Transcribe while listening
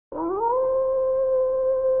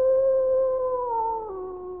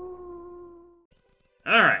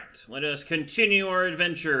let us continue our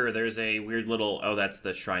adventure. There's a weird little... Oh, that's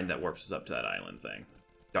the shrine that warps us up to that island thing.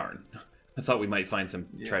 Darn. I thought we might find some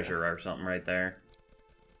treasure or something right there.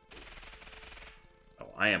 Oh,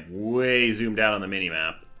 I am way zoomed out on the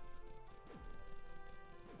minimap.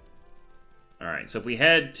 Alright, so if we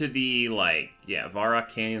head to the, Varrock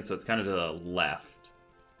Canyon, so it's kind of to the left.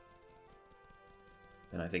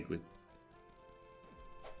 And I think we'll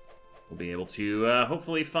be able to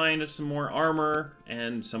hopefully find some more armor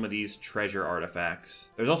and some of these treasure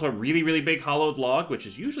artifacts. There's also a really, really big hollowed log, which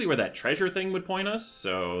is usually where that treasure thing would point us,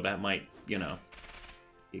 so that might, be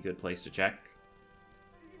a good place to check.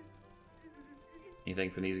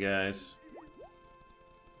 Anything from these guys?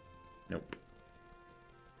 Nope.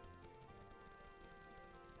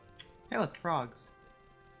 Hey, look, frogs.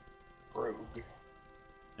 Rogue.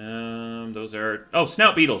 Those are... Oh,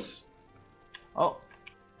 snout beetles! Oh.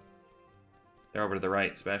 They're over to the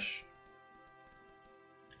right, Spesh.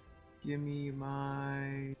 Give me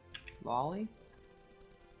my lolly.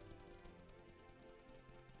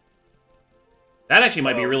 That actually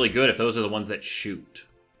might be really good if those are the ones that shoot.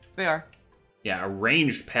 They are. Yeah, a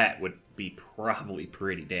ranged pet would be probably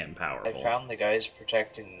pretty damn powerful. I found the guys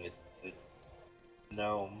protecting the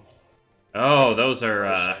gnome. Oh, those are,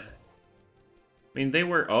 I mean, they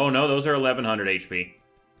were... Oh, no, those are 1100 HP.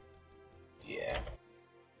 Yeah.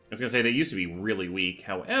 I was gonna say, they used to be really weak.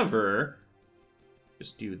 However,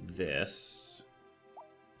 just do this.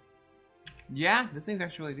 Yeah, this thing's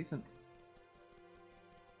actually really decent.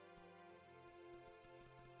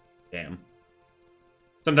 Damn.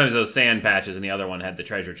 Sometimes those sand patches and the other one had the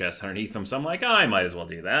treasure chest underneath them, so I'm like, oh, I might as well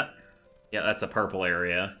do that. Yeah, that's a purple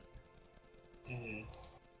area. Mm.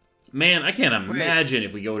 Man, I can't imagine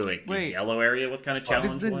if we go to a yellow area, what kind of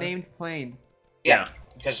challenge This is a named plane. Yeah,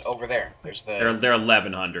 because over there, there's the... They're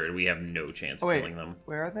 1100. We have no chance of killing them.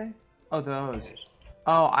 Where are they? Oh, those.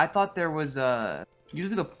 Oh, I thought there was a...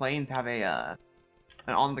 Usually the planes have an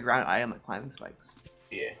on-the-ground item like climbing spikes.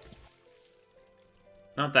 Yeah.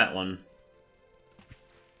 Not that one.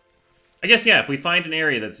 I guess, yeah, if we find an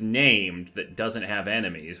area that's named that doesn't have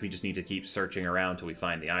enemies, we just need to keep searching around till we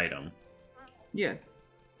find the item. Yeah.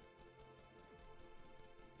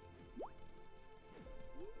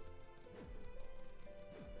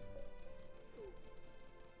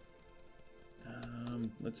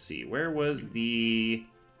 Let's see, where was the...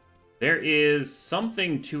 There is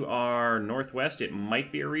something to our northwest. It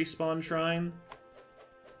might be a respawn shrine.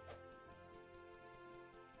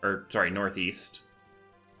 Or, sorry, northeast.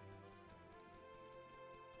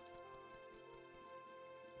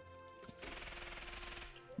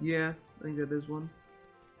 Yeah, I think that is one.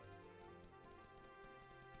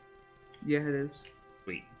 Yeah, it is.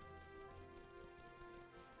 Sweet.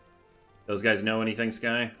 Those guys know anything,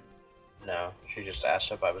 Sky? No, she just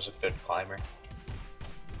asked if I was a good climber.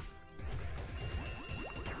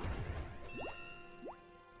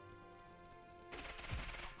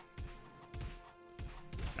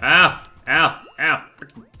 Ow! Ow! Ow!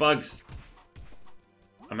 Freaking bugs!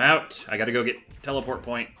 I'm out. I gotta go get teleport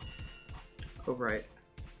point. Oh, right.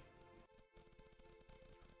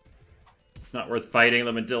 It's not worth fighting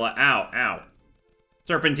them until I... Ow! Ow!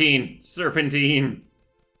 Serpentine! Serpentine!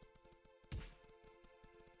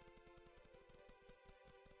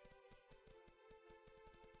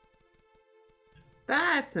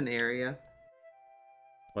 That's an area.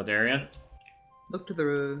 What area? Look to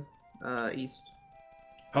the east.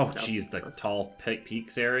 Oh, jeez, the tall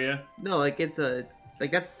peaks area? No, like it's a...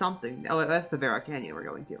 Like that's something. Oh, that's the Varrock Canyon we're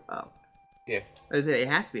going to. Oh. Yeah. It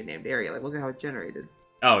has to be a named area. Like, look at how it's generated.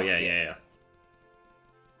 Oh, yeah, yeah, yeah.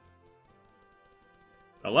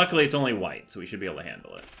 Well, luckily it's only white, so we should be able to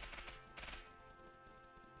handle it.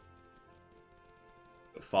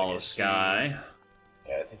 Follow Sky.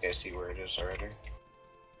 Yeah, I think I see where it is already.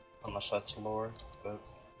 Unless that's lore, but...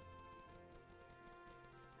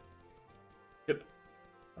 Yep.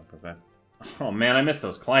 Okay. Oh man, I missed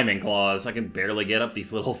those climbing claws. I can barely get up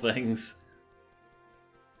these little things.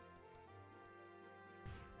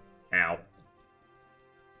 Ow.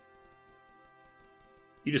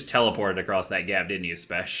 You just teleported across that gap, didn't you,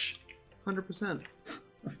 Spesh? 100%.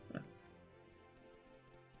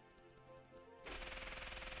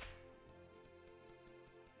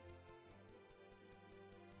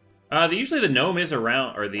 Usually the gnome is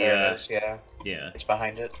around, or the, There it is, yeah. Yeah. It's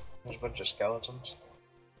behind it. There's a bunch of skeletons.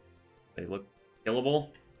 They look killable.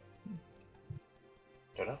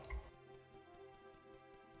 Don't know.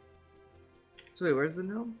 So wait, where's the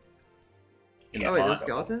gnome? In Oh the wait, pot. those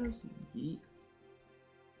skeletons? Yeet.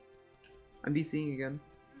 I'm DCing again.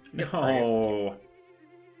 No.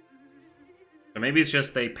 So maybe it's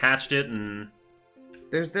just they patched it and...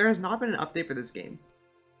 There has not been an update for this game.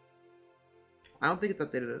 I don't think it's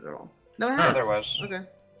updated at all. No, it Yeah, has. there was. Okay.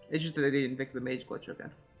 It's just that they didn't fix the mage glitch. Okay.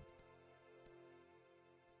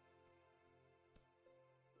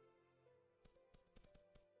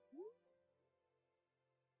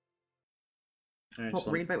 Alright, Well,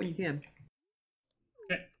 rain fight when you can.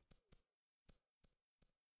 Okay.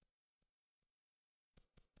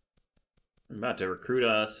 I'm about to recruit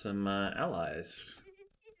us some allies.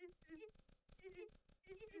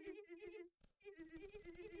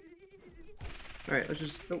 Alright, let's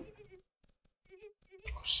just... Oh.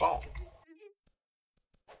 Salt.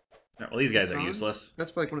 Well, these guys are Song? useless.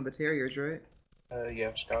 That's for like one of the terriers, right?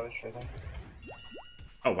 Yeah, Scottish, I think.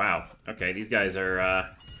 Oh, wow. Okay, these guys are,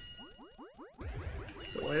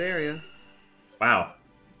 It's a wide area. Wow.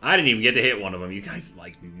 I didn't even get to hit one of them. You guys,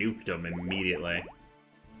 like, nuked them immediately.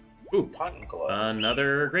 Ooh. Cotton glove.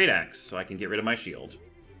 Another great axe, so I can get rid of my shield.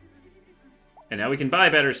 And now we can buy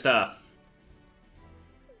better stuff.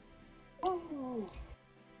 Ooh.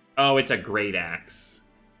 Oh, it's a great axe.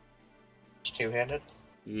 It's two-handed?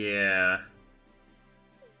 Yeah.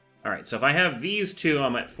 Alright, so if I have these two,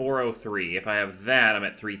 I'm at 403. If I have that, I'm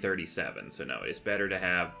at 337. So no, it's better to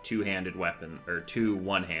have two-handed weapon, or two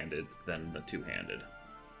one-handed than the two-handed.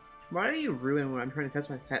 Why do you ruin when I'm trying to test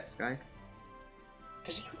my pet, Sky?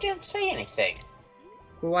 Because you didn't say anything.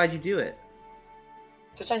 Well, why'd you do it?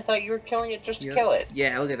 Because I thought you were killing it just to Yep. kill it.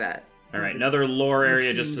 Yeah, look at that. Alright, another lore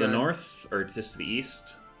area just to the Machine gun. north, or just to the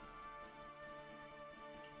east.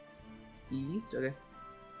 East? Okay.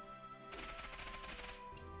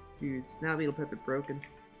 Dude, Snap Beetle Pep it broken.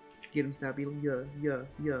 Get him, Snap Beetle. Yeah.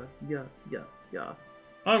 Oh,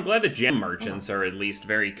 I'm glad the gem merchants are at least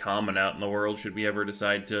very common out in the world, should we ever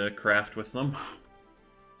decide to craft with them.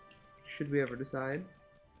 Should we ever decide?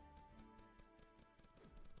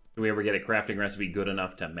 Do we ever get a crafting recipe good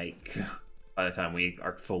enough to make by the time we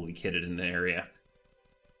are fully kitted in the area?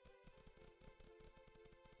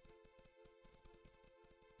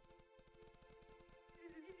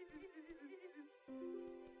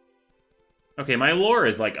 Okay, my lore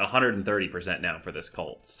is like 130% now for this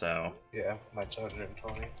cult, so... Yeah, mine's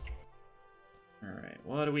 120. Alright,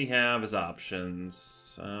 what do we have as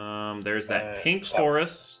options? There's that pink south.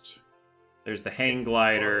 forest. There's the hang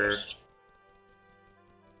glider. Forest.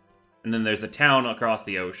 And then there's the town across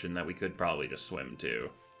the ocean that we could probably just swim to.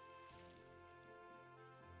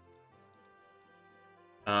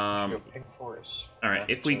 Should go Pink Forest. Alright,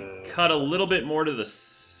 if we cut a little bit more to the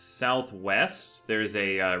southwest, there's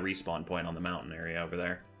a respawn point on the mountain area over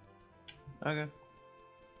there. Okay.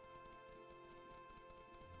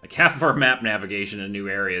 Like, half of our map navigation in a new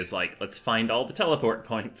area is like, let's find all the teleport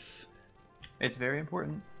points. It's very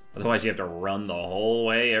important. Otherwise you have to run the whole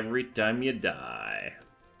way every time you die.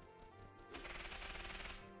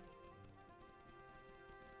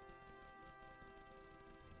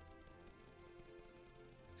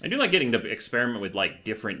 I do like getting to experiment with, like,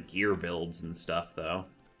 different gear builds and stuff, though.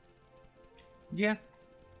 Yeah.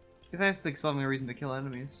 Because that's like some reason to kill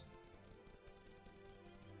enemies.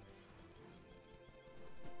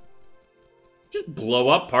 Just blow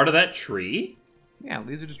up part of that tree? Yeah,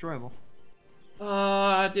 these are destroyable.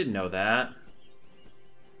 I didn't know that.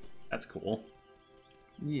 That's cool.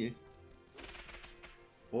 Yeah.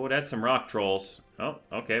 Oh, that's some rock trolls. Oh,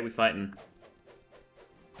 okay, we fighting.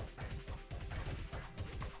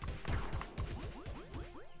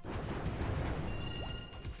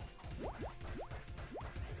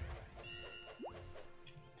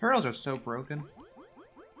 Turtles are so broken.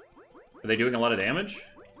 Are they doing a lot of damage?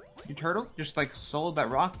 Your turtle just like sold that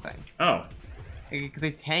rock thing. Oh. Because they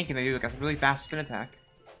tank and they do like a really fast spin attack.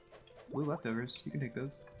 Blue leftovers. You can take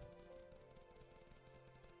those.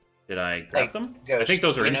 Did I grab them? Ghost, I think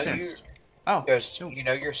those are you know instanced. Oh. Ghost, cool. you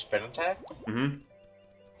know your spin attack? Mm-hmm.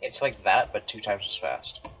 It's like that, but 2 times as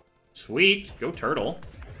fast. Sweet. Go turtle.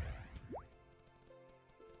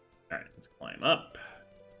 Alright, let's climb up.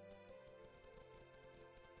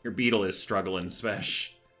 Your beetle is struggling,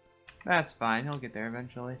 Spesh. That's fine. He'll get there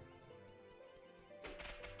eventually.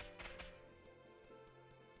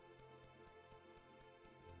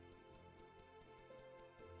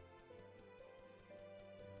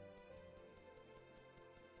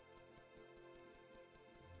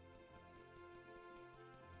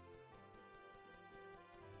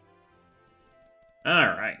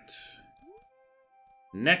 Alright.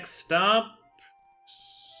 Next stop...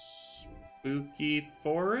 Spooky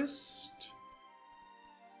Forest?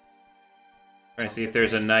 Trying to see if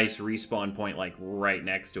there's a nice respawn point, like, right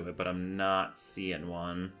next to it, but I'm not seeing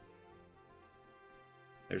one.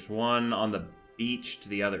 There's one on the beach to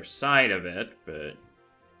the other side of it, but...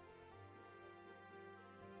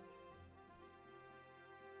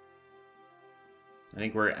 I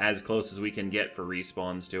think we're as close as we can get for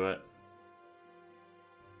respawns to it.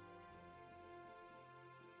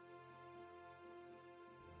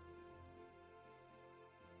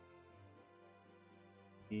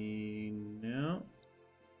 No.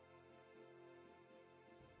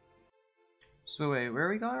 So wait, where are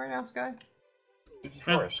we going right now, Sky? Spooky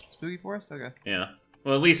Forest. Spooky Forest? Okay. Yeah.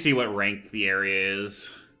 Well, at least see what ranked the area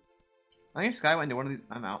is. I think Sky went into one of these.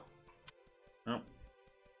 I'm out. Oh.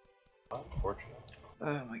 Unfortunate.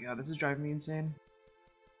 Oh my god, this is driving me insane.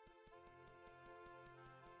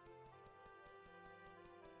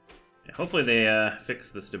 Yeah, hopefully they fix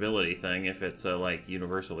the stability thing if it's a like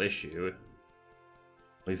universal issue.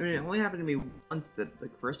 I mean, it only happened to me once the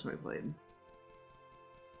first time I played.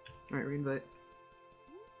 Alright, reinvite.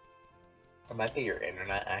 It might be your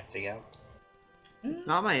internet acting out. It's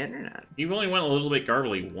not my internet. You've only went a little bit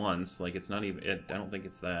garbly once. Like, it's not even... I don't think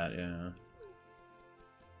it's that, yeah.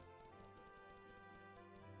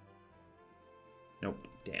 Nope.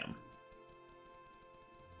 Damn.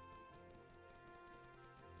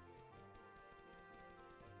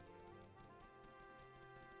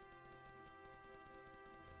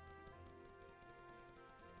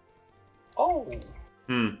 Oh!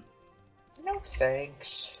 Hmm. No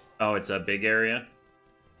thanks. Oh, it's a big area?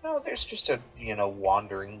 No, there's just a,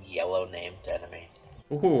 wandering yellow named enemy.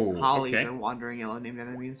 Ooh, Collies okay. are wandering yellow named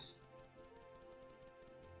enemies.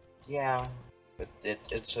 Yeah, but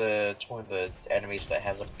it's one of the enemies that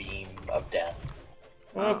has a beam of death.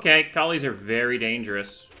 Okay, collies are very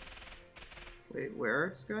dangerous. Wait,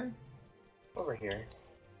 where, Sky? Over here.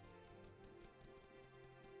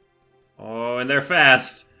 Oh, and they're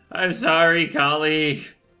fast. I'm sorry, collie.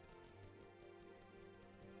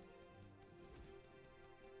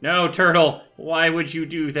 No, turtle! Why would you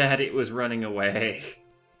do that? It was running away.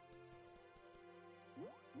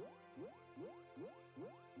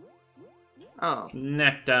 Oh,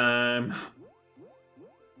 Snack time.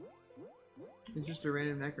 it's just a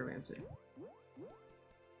random necromancer.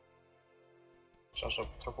 There's also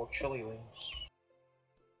purple chili wings.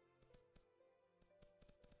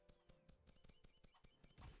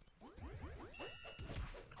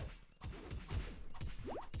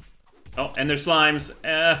 Oh, and there's slimes.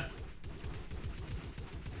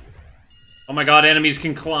 Oh my god, enemies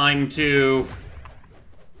can climb too.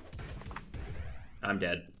 I'm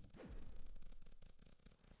dead.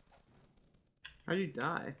 How'd you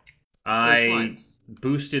die? I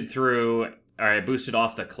boosted through, or I boosted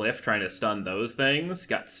off the cliff trying to stun those things.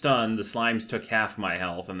 Got stunned, the slimes took half my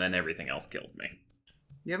health, and then everything else killed me.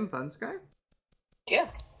 You having fun, Sky? Yeah.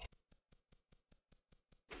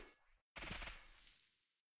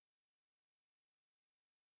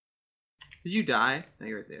 Did you die? No,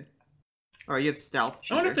 you're right there. Or you have stealth.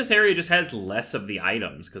 I wonder if cheater. this area just has less of the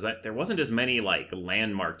items, because there wasn't as many, like,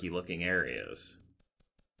 landmarky looking areas.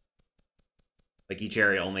 Like, each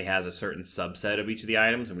area only has a certain subset of each of the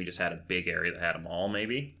items, and we just had a big area that had them all,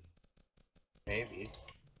 maybe? Maybe.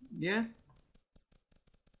 Yeah.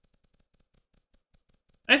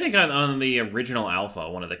 I think on the original alpha,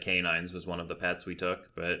 one of the canines was one of the pets we took,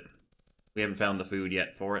 but we haven't found the food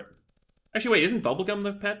yet for it. Actually, wait, isn't bubblegum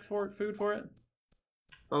the pet food for it?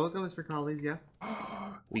 Bubblegum is for collies, yeah.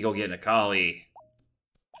 We go get a collie.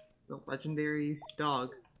 The legendary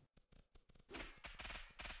dog.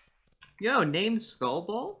 Yo, named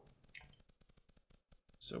Skullball?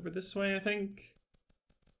 It's over this way, I think.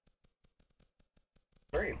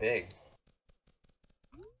 Very big.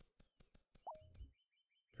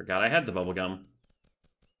 Forgot I had the bubblegum.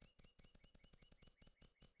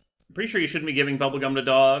 I'm pretty sure you shouldn't be giving bubblegum to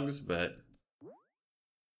dogs, but...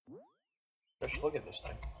 Just look at this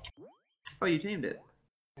thing. Oh, you tamed it.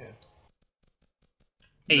 Yeah.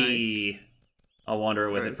 Hey! I'll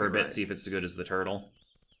wander with Alright, it for a bit, right. see if it's as good as the turtle.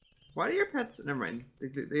 Why do your pets... Never mind.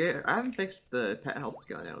 I haven't fixed the pet health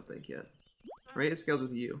scale, I don't think, yet. Right? It scales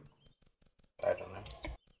with you. I don't know.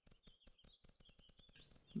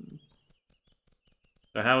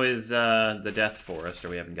 So how is the Death Forest, or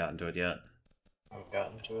we haven't gotten to it yet? I haven't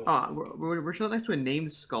gotten to it. Oh, we're still next to a named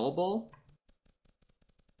Skullball?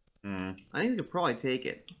 Hmm. I think we could probably take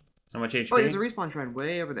it. How much HP? Oh, there's a respawn shrine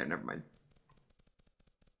way over there. Never mind.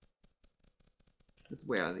 It's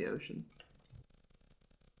way out of the ocean.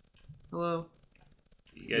 Hello?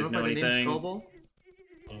 You guys by know the name anything? Skullball?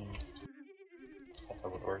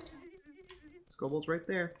 That would work. Skullball's right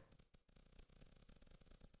there.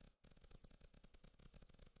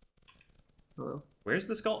 Hello? Where's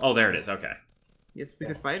the skull? Oh, there it is, okay. Yes, we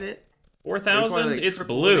could fight it. 4,000? like, It's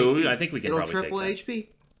triple blue. HP. I think we can It'll probably triple take that. HP.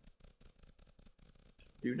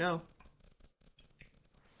 You know.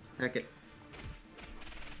 Heck it.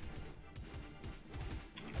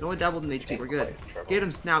 No one doubled me too. We're good. Get him,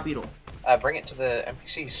 Snout Beetle. Bring it to the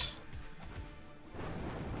NPCs.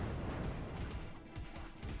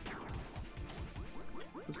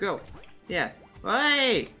 Let's go. Yeah.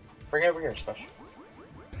 Hey! Bring it over here, Spesh.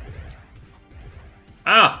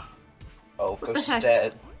 Ah! Oh, What the Ghost is heck?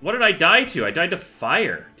 dead. What did I die to? I died to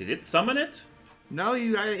fire. Did it summon it? No,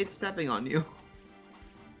 it's stepping on you.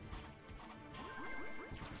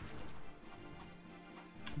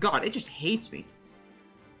 God, it just hates me.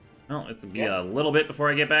 Well, it'll be a little bit before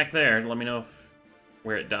I get back there. Let me know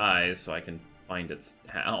where it dies so I can find its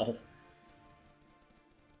how.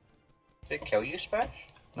 Did it kill you, Spesh?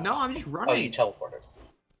 No, I'm just running. Oh, you teleported.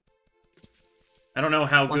 I don't know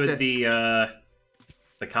how What's good this?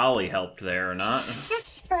 the collie helped there or not.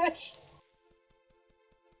 Spesh.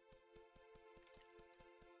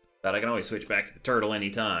 But I can always switch back to the turtle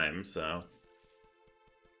anytime, so...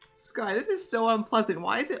 Sky, this is so unpleasant.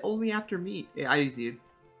 Why is it only after me? Yeah, I see you.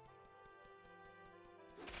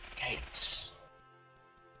 Gates.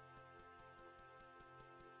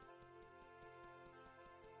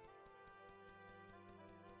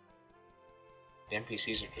 The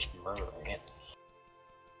NPCs are just murdering it.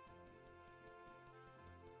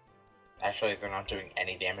 Actually, they're not doing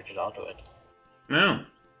any damage at all to it. No.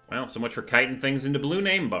 Well, so much for kiting things into blue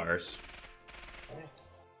name bars. Yeah.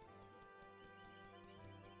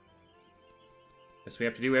 Guess we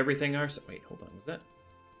have to do everything ourselves. Wait, hold on, was that?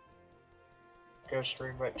 Ghost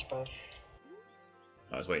rewrite Spesh.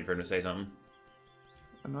 I was waiting for him to say something.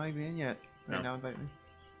 I'm not even in yet. Right No. now, invite me.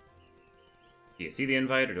 Do you see the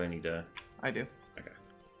invite, or do I need to... I do. Okay.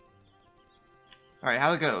 Alright,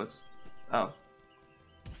 how it goes. Oh.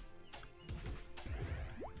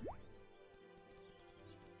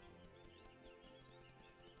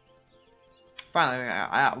 Finally,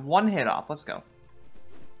 I got one hit off. Let's go.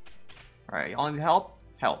 Alright, y'all need help?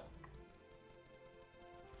 Help.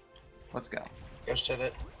 Let's go. Ghost did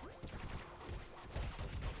it.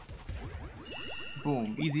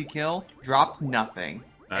 Boom. Easy kill. Dropped nothing.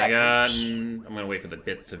 I got... I'm gonna wait for the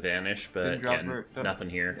bits to vanish, but Didn't drop yeah, her- nothing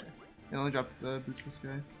here. It only dropped the boots this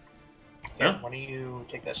guy. Yeah, Huh? why don't you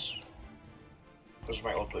take this? Those are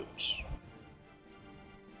my old boots.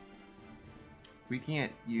 We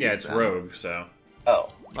can't use Yeah, it's them. rogue, so... Oh.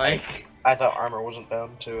 Like, I thought armor wasn't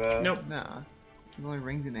bound to, Nope. nah. There's only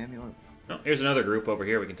rings and amulets. Oh, here's another group over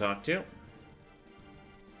here we can talk to.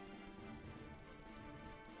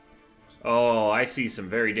 Oh, I see some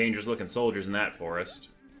very dangerous-looking soldiers in that forest.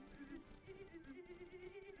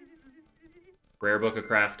 Rare Book of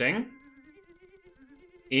Crafting.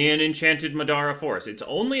 In Enchanted Madara Forest. It's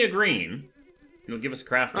only a green. It'll give us a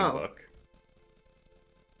crafting book.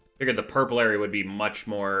 Figured the purple area would be much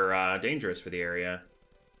more dangerous for the area.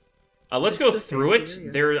 Let's go through it.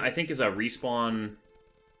 area. There, I think, is a respawn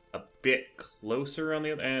a bit closer on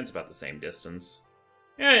the other end. It's about the same distance.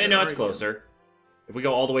 Yeah, no, it's closer. If we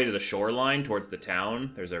go all the way to the shoreline towards the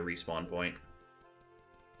town, there's a respawn point.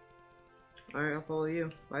 Alright, I'll follow you.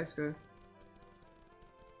 Bye, Sky.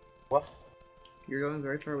 What? You're going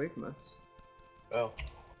very far away from us. Oh.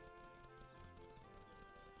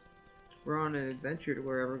 We're on an adventure to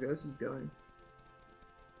wherever Ghost is going.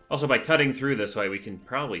 Also, by cutting through this way, we can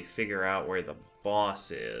probably figure out where the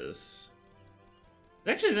boss is.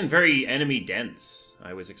 It actually isn't very enemy dense.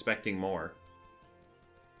 I was expecting more.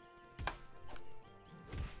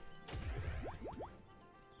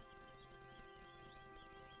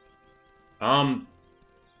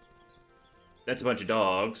 That's a bunch of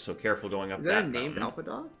dogs, so careful going up Is that that a named mountain. alpha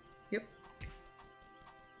dog? Yep.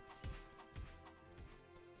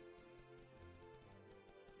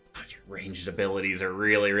 Your ranged abilities are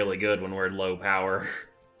really, really good when we're low power.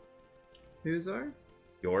 Whose are?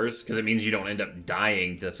 Yours? Because it means you don't end up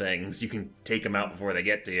dying to things. You can take them out before they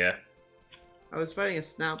get to you. I was fighting a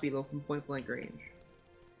snout beetle from point blank range.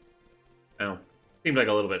 Oh. Seemed like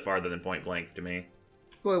a little bit farther than point blank to me.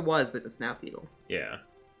 Well, it was, but it's a snout beetle. Yeah.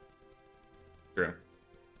 True.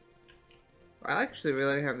 I actually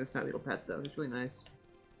really like having the snout beetle pet, though. It's really nice.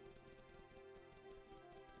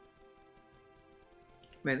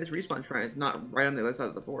 Man, this respawn shrine is not right on the other side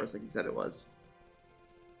of the forest like you said it was.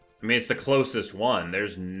 I mean, it's the closest one.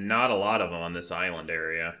 There's not a lot of them on this island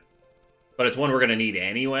area. But it's one we're going to need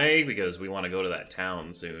anyway, because we want to go to that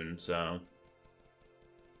town soon, so...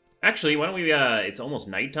 Actually, why don't we, it's almost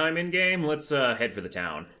nighttime in-game. Let's, head for the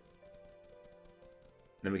town.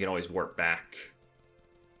 Then we can always warp back.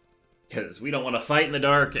 Because we don't want to fight in the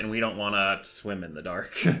dark, and we don't want to swim in the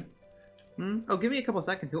dark. Oh, give me a couple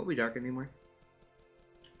seconds. It won't be dark anymore.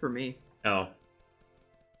 For me. Oh.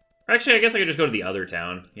 Actually, I guess I could just go to the other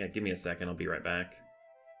town. Yeah, give me a second. I'll be right back.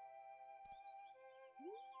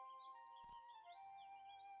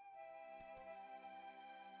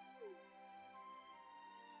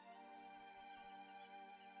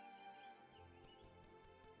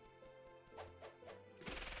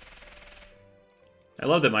 I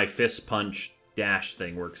love that my fist punch dash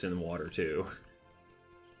thing works in water, too.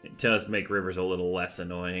 It does make rivers a little less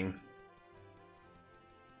annoying.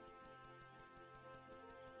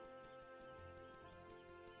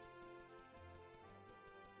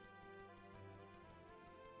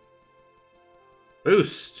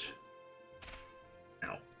 Boost!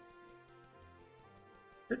 Ow.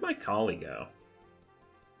 Where'd my collie go?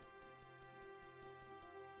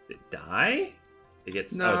 Did it die? It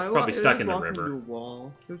gets... No, oh, it's probably stuck in the walking river. To a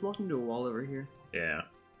wall. It was walking to a wall over here. Yeah.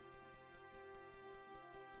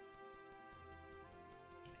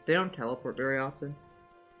 They don't teleport very often.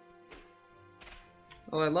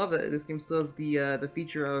 Oh, I love that this game still has the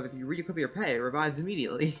feature of if you re-equip your pet, it revives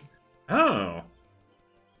immediately. Oh.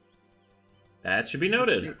 That should be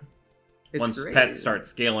noted. It's Once great. pets start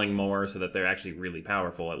scaling more so that they're actually really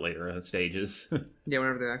powerful at later stages. Yeah,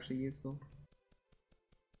 whenever they're actually useful.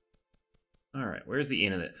 Alright, where's the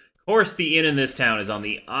inn in it? Of course, the inn in this town is on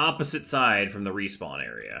the opposite side from the respawn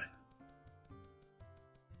area.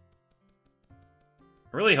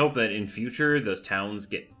 I really hope that in future, those towns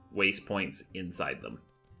get waste points inside them.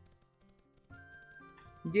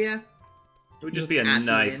 Yeah. It would just Just be a at the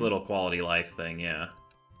nice inn. little quality life thing, yeah.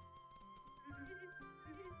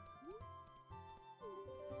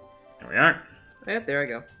 There we are. Yep, there I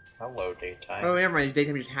go. Hello, daytime. Oh, never mind.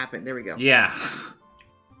 Daytime just happened. There we go. Yeah.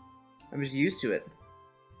 I'm just used to it.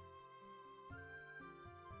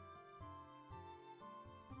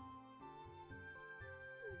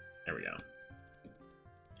 There we go.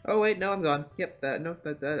 Oh wait, no, I'm gone. Yep,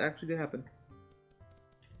 that actually did happen.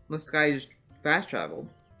 Unless the guy just fast traveled.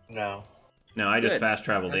 No. No, I just Good. fast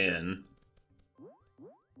traveled Gotcha. in.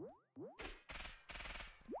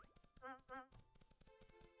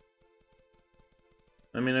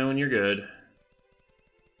 Let me know when you're good.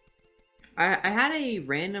 I had a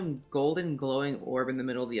random golden glowing orb in the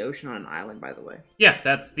middle of the ocean on an island, by the way. Yeah,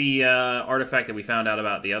 that's the artifact that we found out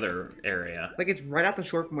about the other area. Like it's right off the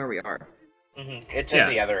shore from where we are. It's Yeah. in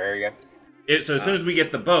the other area. So as soon as we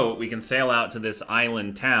get the boat, we can sail out to this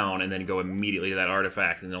island town and then go immediately to that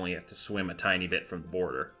artifact and only have to swim a tiny bit from the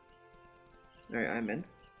border. Alright, I'm in.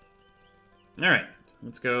 Alright,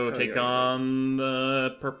 let's go Oh, take yeah. on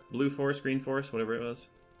the blue forest, green forest, whatever it was.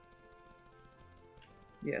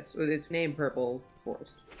 Yes, it's named Purple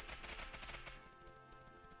Forest.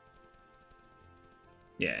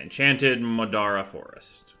 Yeah, Enchanted Madara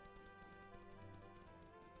Forest.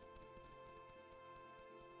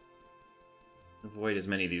 Avoid as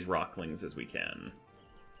many of these rocklings as we can.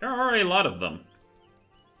 There are a lot of them.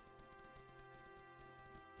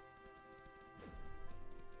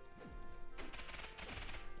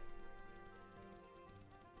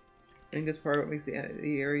 I think that's part of what makes the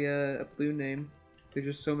area a blue name. There's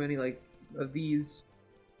just so many, like, of these.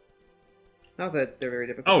 Not that they're very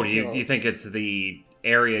difficult Oh, to do you kill. think it's the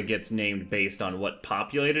area gets named based on what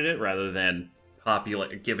populated it, rather than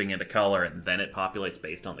giving it a color and then it populates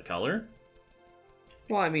based on the color?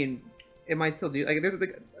 Well, I mean, it might still do.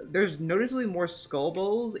 There's noticeably more skull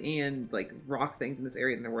bowls and, like, rock things in this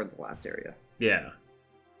area than there were in the last area. Yeah.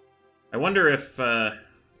 I wonder if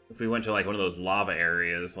we went to, like, one of those lava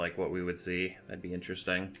areas, like, what we would see. That'd be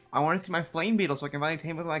interesting. I want to see my flame beetle so I can finally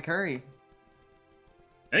tame with my curry.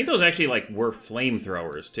 I think those actually, like, were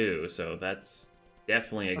flamethrowers, too, so that's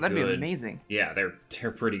definitely a Oh, that'd good... be amazing. Yeah,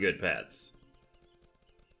 they're pretty good pets.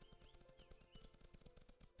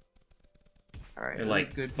 Alright, They're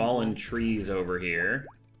like good fallen people. trees over here.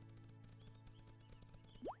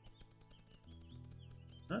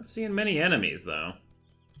 Not seeing many enemies, though.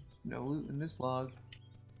 No loot in this log.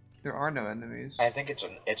 There are no enemies. I think it's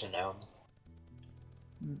a gnome.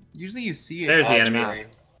 Usually you see it. There's the It's enemies. green.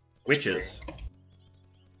 Witches.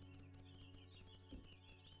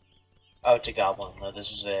 Oh, it's a goblin. No,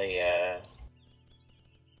 this is a,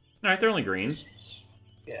 Alright, they're only green.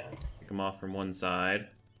 yeah. Pick them off from one side.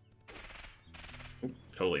 Oop,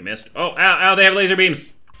 totally missed. Oh, ow, ow, they have laser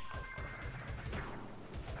beams!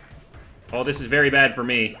 Oh, this is very bad for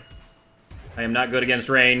me. I am not good against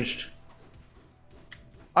ranged.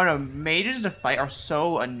 Oh no, mages to fight are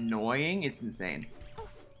so annoying, it's insane.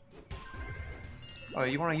 Oh,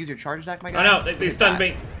 you want to use your charge attack, my guy? Oh no, they Look at stunned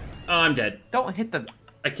that. me. Oh, I'm dead. Don't hit the...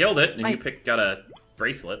 I killed it, and My- you got a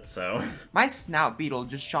bracelet, so... My snout beetle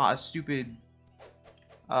just shot a stupid...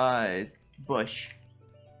 bush.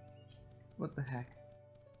 What the heck?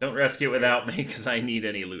 Don't rescue it without me, because I need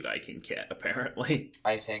any loot I can get, apparently.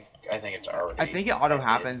 I think it's already. I think it auto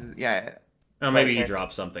happens, yeah. Oh, maybe you Okay.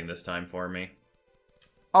 dropped something this time for me.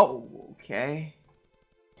 Oh, okay.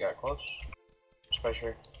 Got close.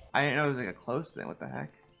 Special. I didn't know it was like a close thing, what the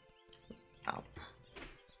heck? Ow.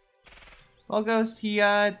 Well, Ghost, he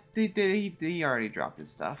already dropped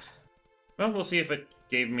his stuff. Well, we'll see if it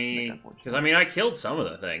gave me... Unfortunate. Because, I mean, I killed some of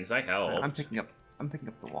the things. I helped. I'm picking up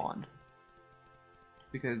the wand.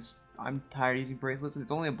 Because I'm tired of using bracelets.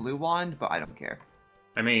 It's only a blue wand, but I don't care.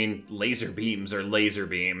 I mean, laser beams are laser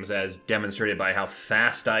beams, as demonstrated by how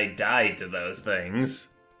fast I died to those things.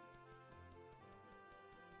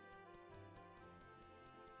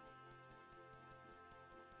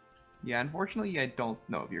 Yeah, unfortunately, I don't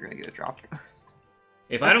know if you're gonna get a drop.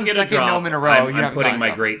 If I don't get a Second drop, gnome in a row, you I'm haven't putting gotten my a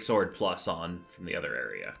drop. Great Sword Plus on from the other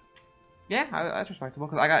area. Yeah, that's respectable,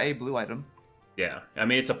 because I got a blue item. Yeah, I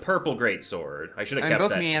mean, it's a purple Great Sword. I should have And kept both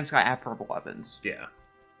that. me and Sky have purple weapons. Yeah.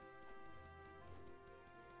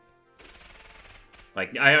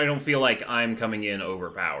 Like, I don't feel like I'm coming in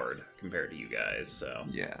overpowered compared to you guys, so...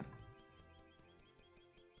 Yeah.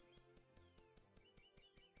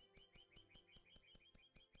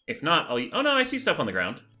 If not, I'll... Oh, no, I see stuff on the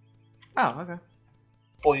ground. Oh, okay.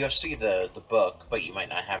 Well, you'll see the book, but you might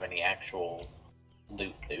not have any actual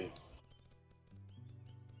loot.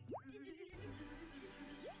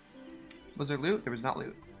 Was there loot? There was not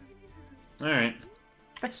loot. Alright.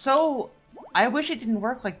 That's so... I wish it didn't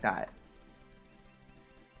work like that.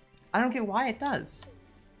 I don't get why it does.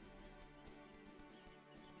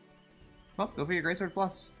 Well, go for your Great Sword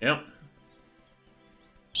Plus. Yep.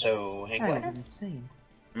 So, hang That on. is insane.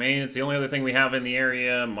 I mean, it's the only other thing we have in the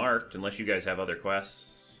area marked, unless you guys have other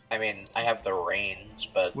quests. I mean, I have the reins,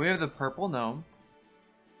 but We have the purple gnome.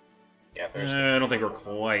 yeah, there's I don't think we're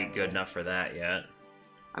quite good enough for that yet.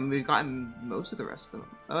 I mean, we've gotten most of the rest of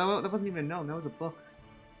them. Oh, that wasn't even a gnome, that was a book.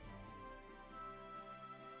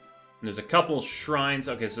 There's a couple shrines.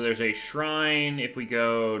 Okay, so there's a shrine if we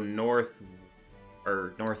go north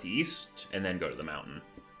or northeast and then go to the mountain.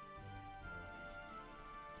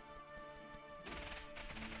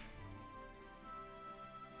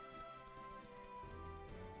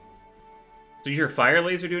 Does your fire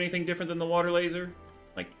laser do anything different than the water laser?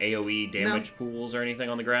 Like AoE damage pools or anything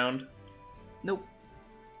on the ground? Nope.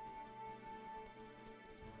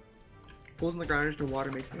 Pulls in the ground just a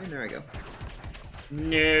water makes me. There I go.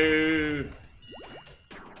 No.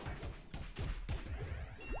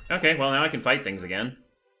 Okay, well now I can fight things again.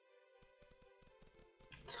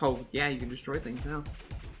 Oh, yeah, you can destroy things now.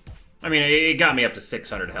 I mean, it got me up to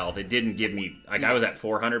 600 health. It didn't give me... Like, I was at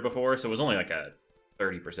 400 before, so it was only like a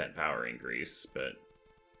 30% power increase, but...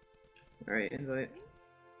 Alright, invite.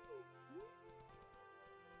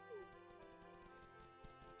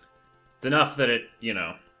 It's enough that it, you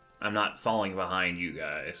know, I'm not falling behind you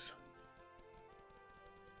guys.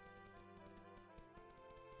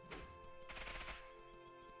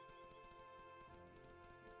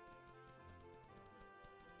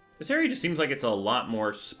 This area just seems like it's a lot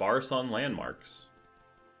more sparse on landmarks.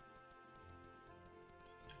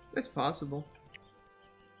 It's possible.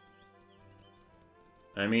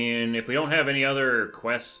 I mean, if we don't have any other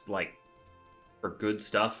quests, like, for good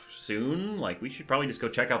stuff soon, like, we should probably just go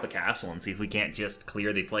check out the castle and see if we can't just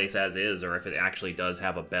clear the place as is, or if it actually does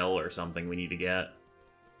have a bell or something we need to get.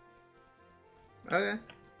 Okay.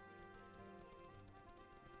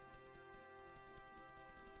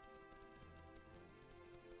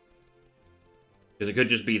 Because it could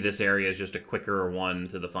just be this area is just a quicker one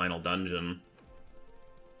to the final dungeon.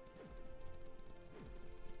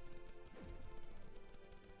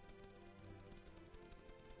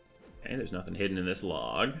 Okay, there's nothing hidden in this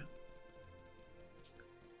log.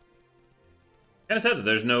 Kind of sad that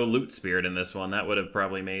there's no loot spirit in this one. That would have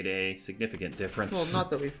probably made a significant difference. Well,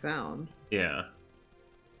 not that we found. Yeah.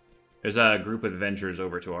 There's a group of adventurers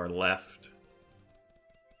over to our left.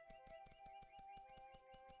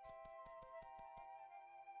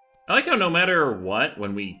 I like how no matter what,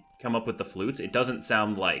 when we come up with the flutes, it doesn't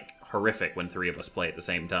sound, like, horrific when three of us play at the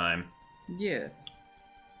same time. Yeah.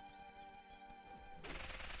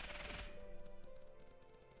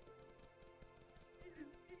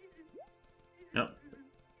 No.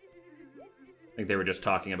 I think they were just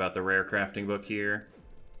talking about the rare crafting book here.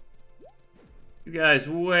 You guys,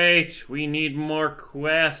 wait! We need more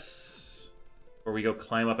quests! Or we go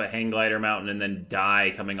climb up a hang glider mountain and then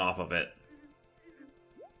die coming off of it.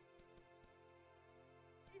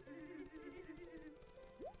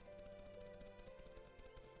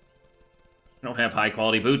 I don't have high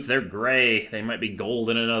quality boots, they're gray. They might be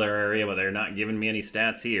gold in another area, but they're not giving me any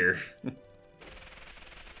stats here. Let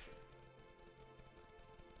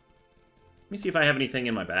me see if I have anything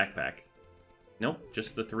in my backpack. Nope,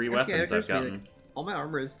 just the three Actually, weapons that I've occurs to me, gotten. like, all my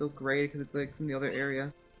armor is still gray because it's like from the other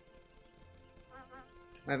area.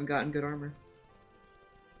 I haven't gotten good armor.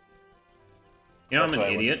 You know, I'm that's why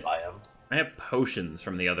an I wouldn't idiot. buy 'em. I have potions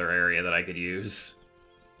from the other area that I could use.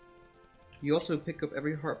 You also pick up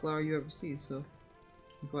every heart flower you ever see, so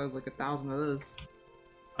you probably have like 1,000 of those.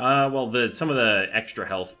 Well, some of the extra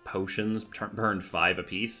health potions burned 5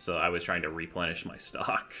 apiece, so I was trying to replenish my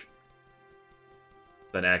stock.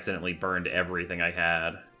 Then accidentally burned everything I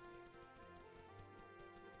had.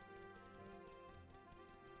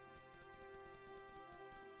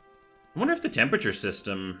 I wonder if the temperature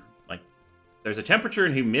system, like, there's a temperature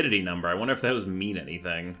and humidity number. I wonder if those mean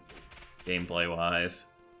anything, gameplay-wise.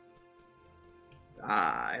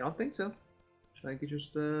 I don't think so. I think it's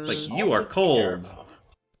just, Like, you are cold.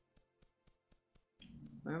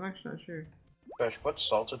 I'm actually not sure. Gosh, what's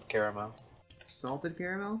salted caramel? Salted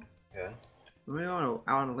caramel? Yeah. I'm gonna go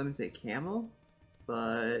out on a limb and say camel,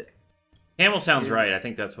 but... Camel sounds right. I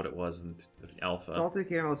think that's what it was in the alpha. Salted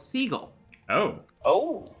caramel seagull. Oh.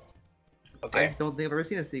 Oh! Okay. I don't think I've ever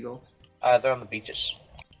seen a seagull. They're on the beaches.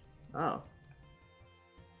 Oh.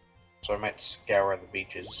 So I might scour the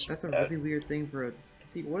beaches. That's a really weird thing for a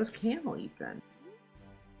seagull. What does camel eat then?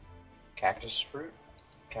 Cactus fruit?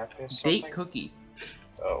 Cactus Baked something? cookie.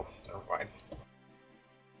 Oh, never mind.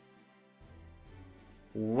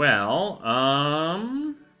 Well,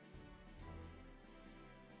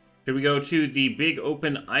 should we go to the big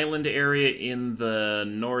open island area in the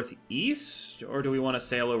northeast, or do we want to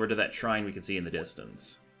sail over to that shrine we can see in the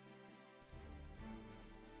distance?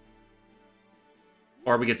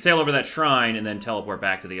 Or we could sail over that shrine and then teleport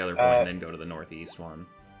back to the other point and then go to the northeast one.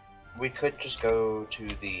 We could just go to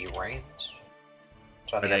the rains.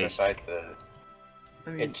 It's on the other side. I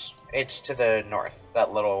mean, It's to the north.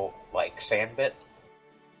 That little like sand bit.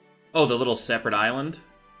 Oh, the little separate island?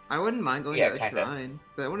 I wouldn't mind going Yeah, to that kinda. shrine.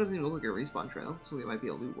 So that one doesn't even look like a respawn trail, so it might be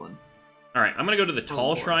a loot one. Alright, I'm going to go to the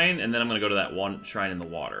tall boy. shrine, and then I'm going to go to that one shrine in the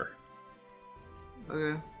water.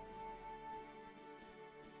 Okay.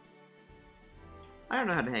 I don't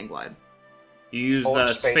know how to hang glide. You use Hold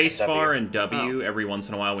space and spacebar W. and W every once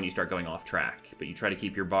in a while when you start going off track, but you try to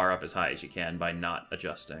keep your bar up as high as you can by not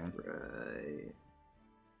adjusting. Right.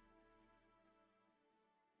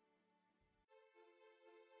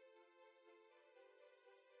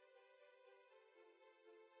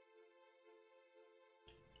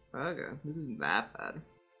 Okay, this isn't that bad.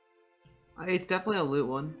 It's definitely a loot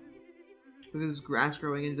one. Look at this grass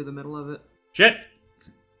growing into the middle of it. Shit!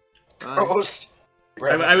 Ghost.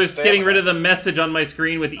 I was getting rid of the message on my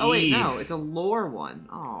screen with E. Oh wait, no, it's a lore one.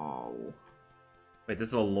 Oh. Wait, this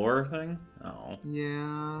is a lore thing? Oh.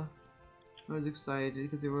 Yeah. I was excited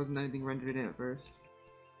because there wasn't anything rendered in at first.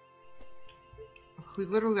 We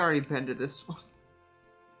literally already pended this one.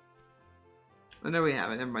 Oh no, we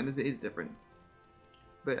haven't. Never mind, this is different.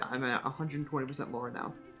 But I'm at 120% lore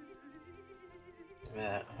now.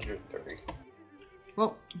 Yeah, 130.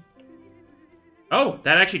 Well, Oh,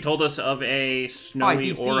 that actually told us of a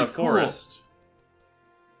snowy DC, aura cool. forest.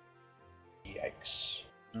 Yikes.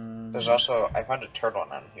 There's also, I found a turtle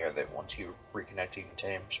on here that once you reconnect, you can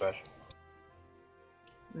tame, Spesh.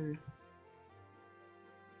 Let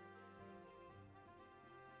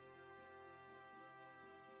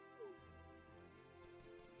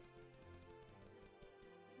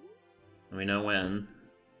me know when.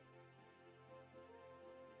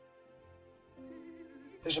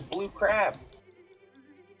 There's a blue crab.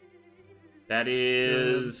 That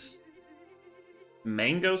is...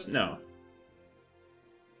 Mangoes? No.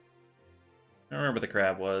 I don't remember what the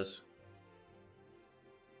crab was.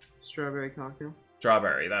 strawberry cocktail.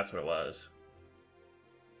 Strawberry, that's what it was.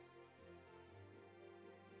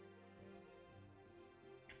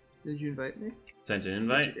 Did you invite me? Sent an Yes,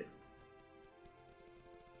 invite? you did.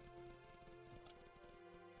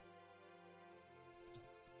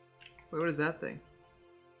 Wait, what is that thing?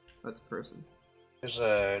 That's a person. There's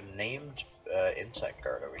a named insect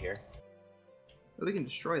guard over here. Oh, we can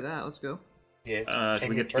destroy that. Let's go. Yeah. Should tame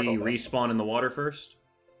we your get the turtle then. respawn in the water first?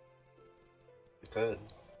 We could.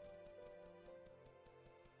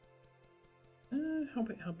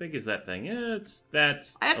 How big is that thing? Yeah,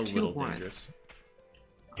 that's I have a 2 little hornets. dangerous.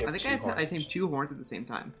 You I have think two I horns. tamed 2 horns at the same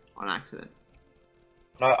time on accident.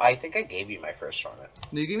 No, I think I gave you my first hornet.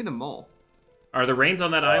 No, you gave me the mole. Are the rains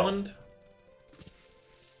on that Oh. island?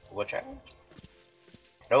 Which island?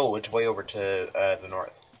 No, it's way over to the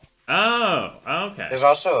north. Oh, okay. There's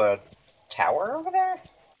also a tower over there?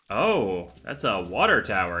 Oh, that's a water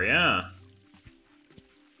tower, yeah.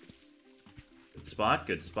 Good spot,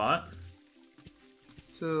 good spot.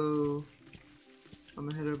 So, I'm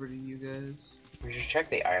gonna head over to you guys. We should check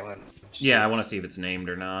the island. Yeah, I want to see if it's named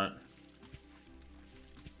or not.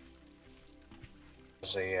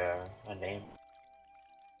 There's a name.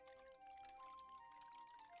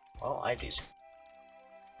 Well, IDs.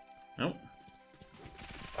 Nope.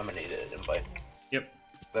 I'm gonna need an invite. Yep.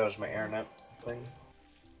 That was my internet thing.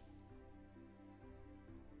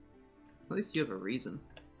 At least you have a reason.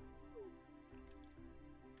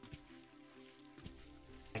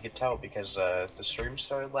 I could tell because the stream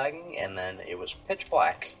started lagging and then it was pitch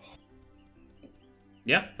black.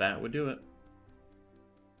 Yeah, that would do it.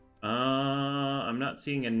 I'm not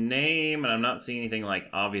seeing a name, and I'm not seeing anything like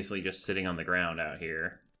obviously just sitting on the ground out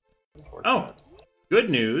here. Oh, good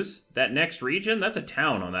news. That next region, that's a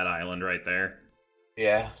town on that island right there.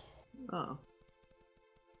 Yeah. Oh.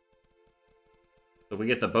 So if we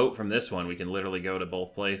get the boat from this one, we can literally go to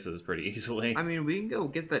both places pretty easily. I mean, we can go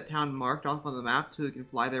get that town marked off on the map so we can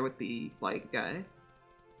fly there with the flight guy.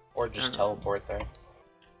 Or just teleport there.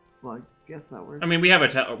 Well, I guess that works. I mean, we have our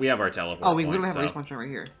teleport. Oh, we point, literally have so. a respawn point right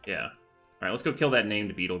here. Yeah. All right, let's go kill that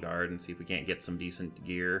named beetle guard and see if we can't get some decent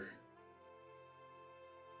gear.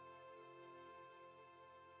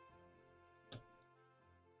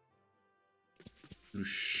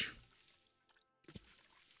 Oosh.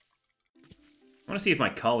 I want to see if my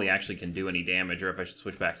Cully actually can do any damage, or if I should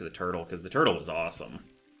switch back to the turtle, because the turtle was awesome.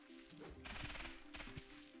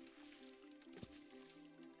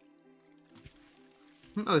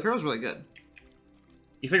 Oh, the turtle's really good.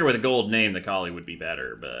 You figure with a gold name, the Collie would be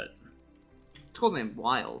better, but... It's called named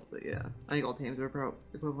Wild, but yeah. I think all tames are about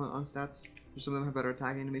equivalent on stats. Just some of them have better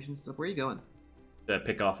attack animation stuff. Where are you going? To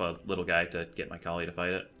pick off a little guy to get my Collie to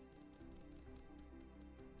fight it.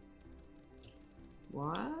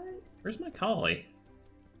 What? Where's my Collie?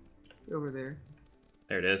 Over there.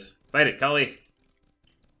 There it is. Fight it, Collie!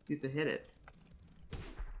 You have to hit it.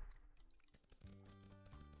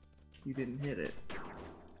 You didn't hit it.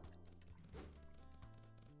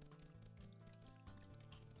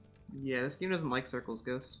 Yeah, this game doesn't like circles,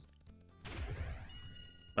 Ghost.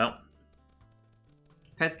 Well.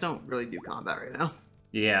 Pets don't really do combat right now.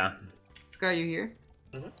 Yeah. Sky, you here?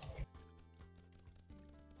 Mm-hmm.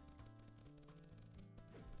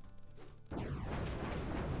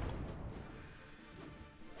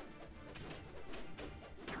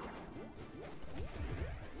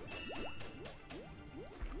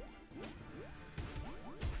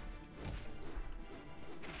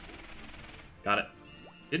 Got it.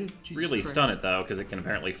 Didn't Jesus really Christ. stun it, though, because it can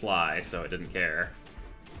apparently fly, so it didn't care.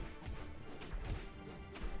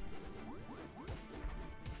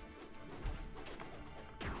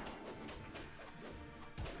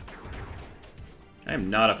 I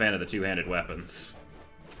am not a fan of the two-handed weapons.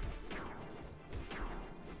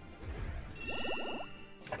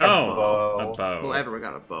 Oh, a bow. Whoever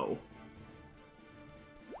got a bow.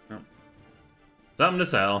 Something to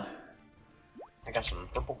sell. I got some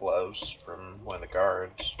purple gloves from one of the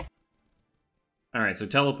guards. Alright, so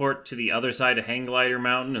teleport to the other side of Hang Glider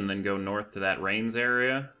Mountain and then go north to that Rains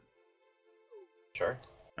area. Sure.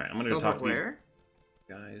 Alright, I'm gonna go talk to where?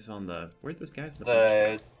 these guys on the... Where'd this guys on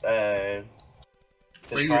The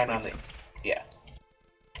Where you shrine from? on the... Yeah.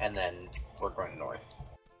 And then we're going north.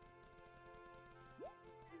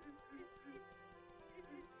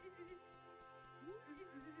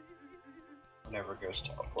 Whenever Ghost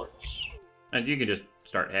teleports. And you can just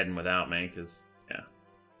start heading without me, because, yeah.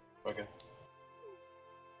 Okay.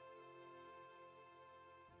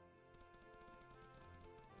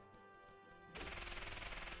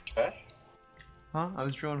 Spesh? Huh? I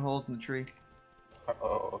was drilling holes in the tree.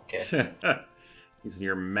 Oh, okay. Using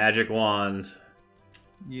your magic wand.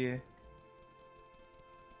 Yeah.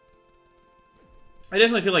 I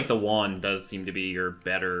definitely feel like the wand does seem to be your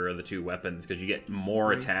better of the two weapons, because you get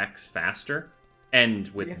more attacks faster. And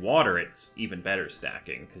with water, it's even better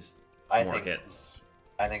stacking, because more hits.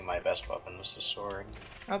 I think my best weapon is the sword.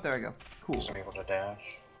 Oh, there I go. Cool. Because I'm able to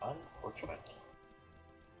dash. Unfortunate.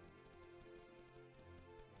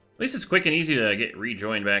 At least it's quick and easy to get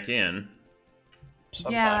rejoined back in.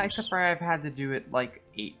 Sometimes. Yeah, except for I've had to do it like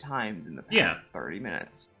 8 times in the past 30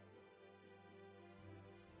 minutes.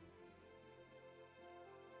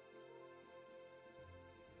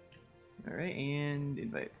 Alright, and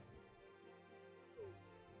invite.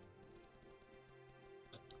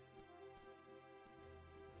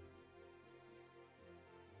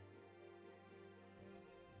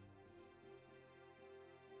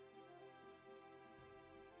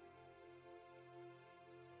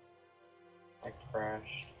 I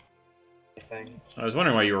crashed. Anything? I was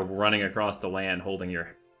wondering why you were running across the land holding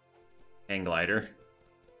your hang glider.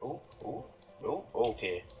 Oh,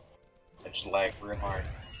 okay. I just lagged real hard.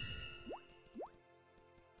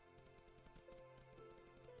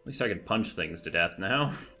 At least I can punch things to death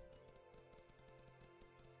now.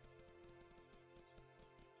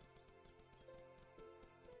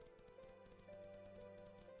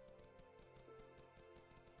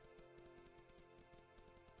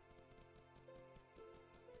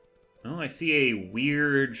 I see a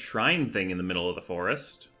weird shrine thing in the middle of the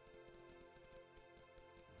forest.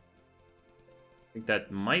 I think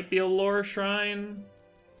that might be a lore shrine.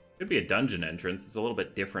 Could be a dungeon entrance. It's a little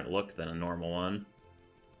bit different look than a normal one.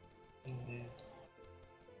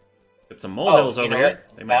 Got some molehills over here.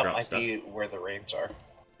 What? They might That drop might stuff. be where the rains are.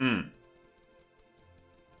 Hmm.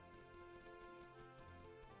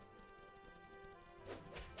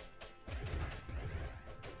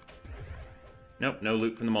 Nope, no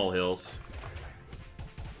loot from the molehills.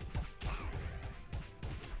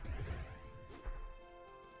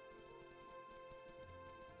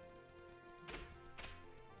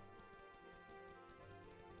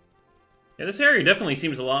 Yeah, this area definitely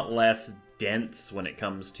seems a lot less dense when it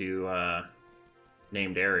comes to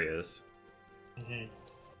named areas.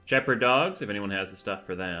 Shepherd dogs, if anyone has the stuff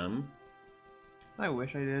for them. I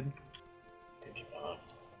wish I did.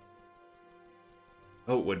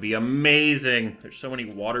 Oh, it would be amazing. There's so many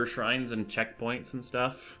water shrines and checkpoints and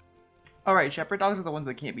stuff. Alright, shepherd dogs are the ones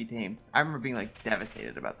that can't be tamed. I remember being, like,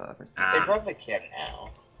 devastated about that. They probably can now.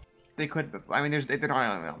 They could, but, I mean, they're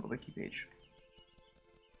not on the wiki page.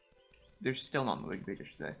 They're still not on the wiki page, I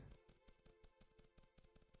should say.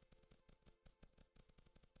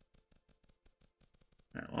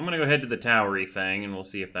 Alright, well, I'm gonna go head to the towery thing, and we'll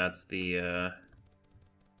see if that's the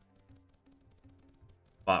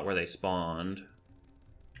spot where they spawned.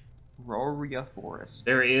 Roria Forest.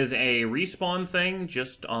 There is a respawn thing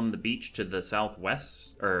just on the beach to the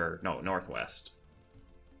southwest, or no, northwest.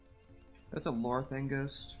 That's a lore thing,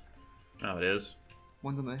 Ghost. Oh, it is?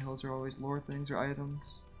 Ones on the hills are always lore things or items.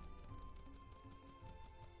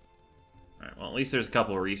 Alright, well, at least there's a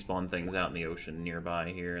couple of respawn things out in the ocean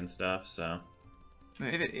nearby here and stuff, so... I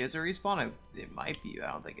mean, if it is a respawn, it might be.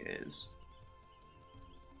 I don't think it is.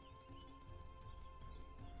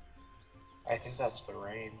 I think that's the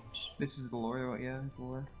range. This is the lore, yeah, it's the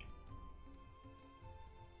lore.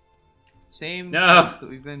 Same No! place that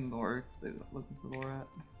we've been looking for lore at.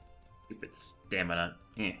 Stupid stamina.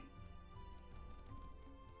 Eh.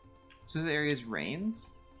 So the area is rains?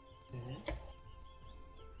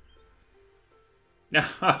 No!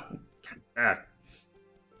 Alright,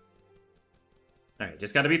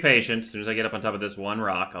 just gotta be patient. As soon as I get up on top of this one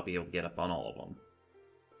rock, I'll be able to get up on all of them.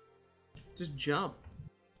 Just jump.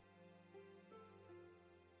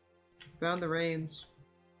 Found the rains.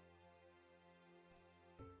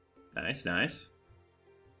 Nice, nice.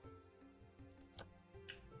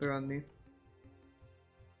 They're on me.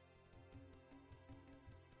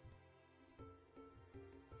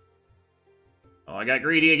 Oh, I got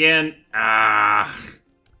greedy again. Ah!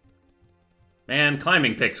 Man,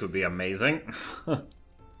 climbing picks would be amazing. You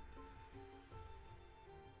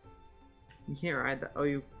can't ride that. Oh,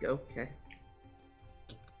 you... Okay.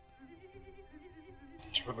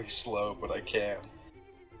 It's really slow, but I can.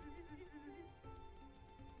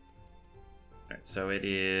 Alright, so it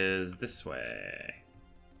is this way.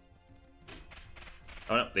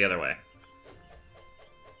 Oh no, the other way.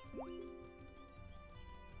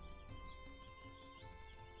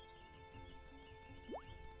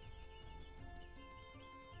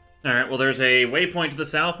 Alright, well there's a waypoint to the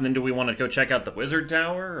south, and then do we want to go check out the wizard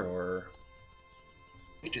tower, or...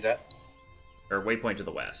 You do that. Or waypoint to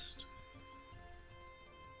the west?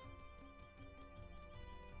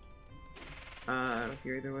 I don't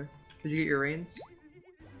care either way. Did you get your reins?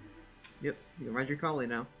 Yep, you can ride your collie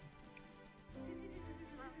now.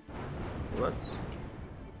 Whoops.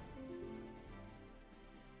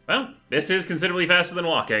 Well, this is considerably faster than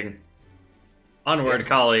walking. Onward,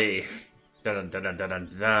 collie! Dun dun dun dun dun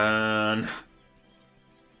dun.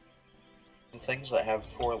 The things that have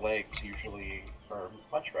 4 legs usually are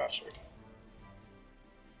much faster.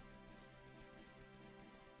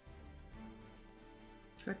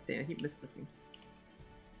 God damn, I keep misclicking.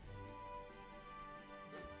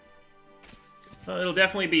 Well, it'll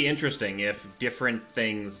definitely be interesting if different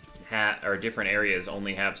things or different areas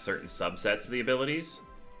only have certain subsets of the abilities.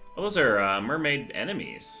 Oh, those are mermaid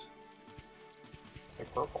enemies. They're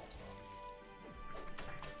purple.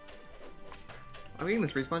 I'm getting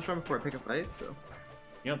this respawn shot before I pick a fight, so...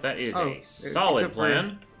 You know, that is Oh, a solid except for-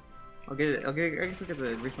 plan. I guess I'll get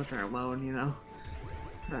the respawn shot alone, you know?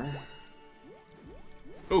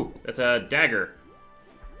 Ooh, that's a dagger.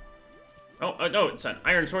 Oh, no, it's an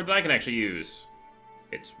iron sword that I can actually use.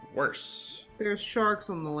 It's worse. There's sharks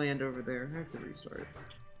on the land over there. I have to restart.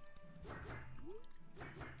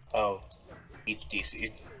 Oh, each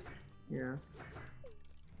DC. Yeah.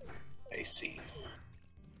 I see.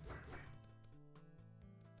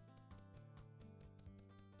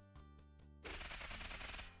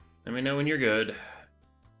 Let me know when you're good.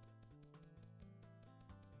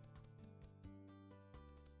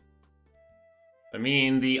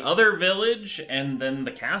 mean, the other village and then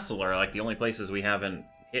the castle are like the only places we haven't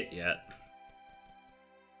hit yet.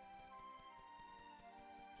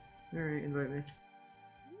 Alright, invite me.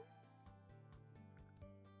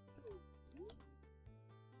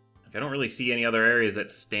 I don't really see any other areas that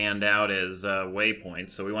stand out as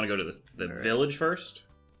waypoints, so we want to go to the village first.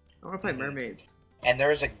 I want to play mermaids. And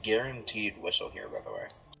there is a guaranteed whistle here, by the way.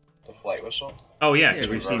 The flight whistle. Oh yeah, because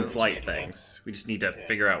Yeah, we've seen already flight seen it. things. We just need to Yeah.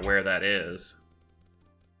 figure out where that is.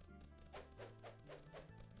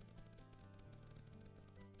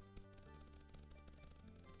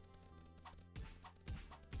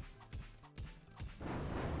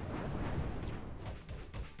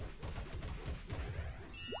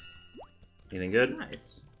 Anything good?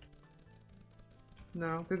 Nice.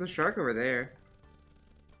 No, there's a shark over there.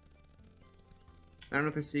 I don't know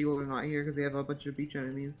if the seagulls are not here because they have a bunch of beach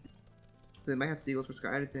enemies. They might have seagulls for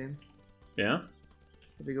Sky to tame Yeah?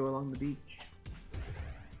 if we go along the beach.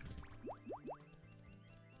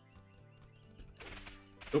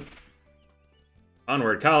 Oop.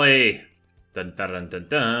 Onward, Kali! Dun dun dun dun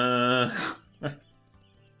dun!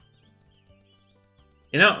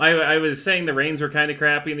 You know, I was saying the rains were kind of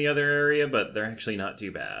crappy in the other area, but they're actually not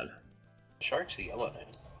too bad. Shark's a yellow name.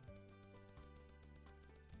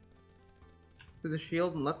 There's a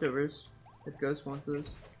shield and leftovers. If Ghost wants those.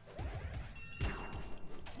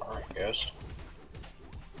 Alright, Ghost.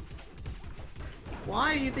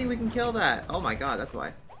 Why do you think we can kill that? Oh my god, that's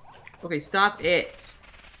why. Okay, stop it.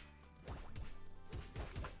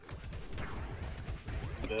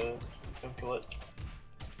 Don't kill it.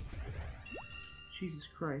 Jesus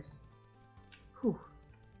Christ. Whew.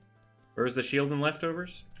 Where's the shield and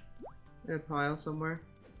leftovers? In a pile somewhere.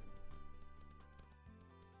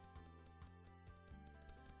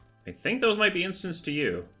 I think those might be instanced to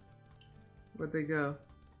you. Where'd they go?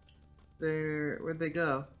 Where'd they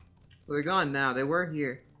go? Well, they're gone now. They were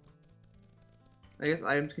here. I guess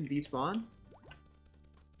items can despawn?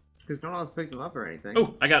 Because no one else picked them up or anything.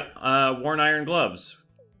 Oh, I got worn iron gloves.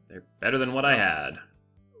 They're better than what I had.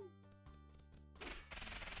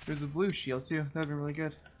 There's a blue shield too. That'd been really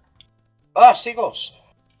good. Ah, seagulls!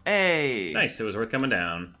 Hey! Nice, it was worth coming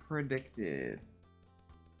down. Predicted.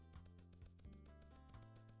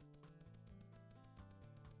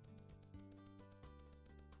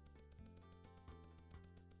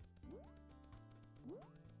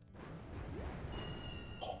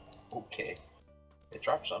 Okay. It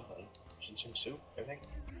dropped something. Ginseng soup, I think.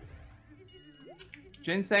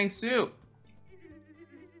 Ginseng soup!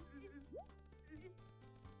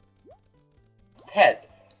 Pet.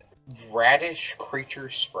 Radish creature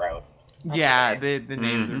sprout. That's Yeah, a name. the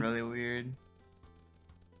names Mhm. are really weird.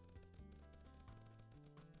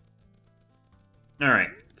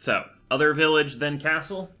 Alright, so, other village, then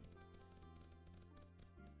castle?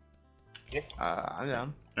 I'm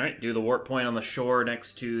down. Alright, do the warp point on the shore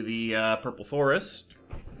next to the purple forest.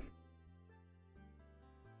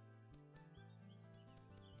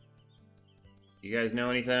 You guys know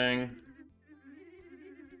anything?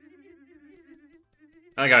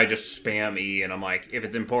 I think I just spam E and I'm like, if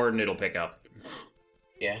it's important, it'll pick up.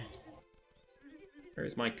 Yeah.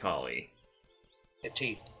 Where's my collie? Hit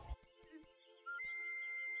T.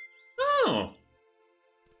 Oh!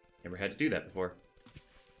 Never had to do that before.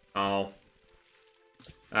 Oh.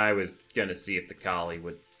 I was gonna see if the collie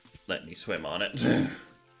would let me swim on it.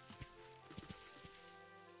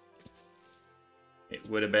 It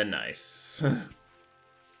would have been nice.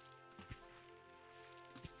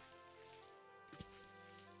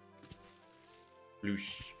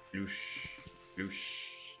 Bloosh, bloosh, bloosh,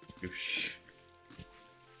 bloosh.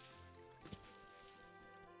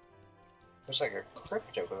 There's like a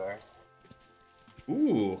crypt over there.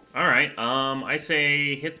 Ooh, alright. I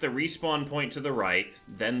say hit the respawn point to the right,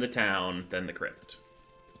 then the town, then the crypt.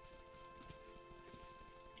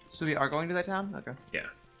 So we are going to that town? Okay. Yeah.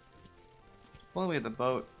 Well, we have the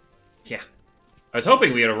boat. Yeah. I was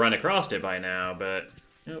hoping we would have run across it by now, but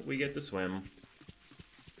nope, we get to swim.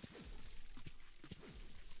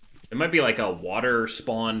 It might be like a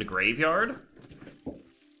water-spawned graveyard?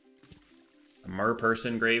 A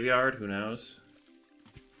mer-person graveyard, who knows?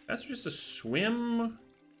 That's just a swim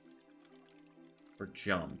or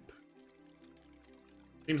jump.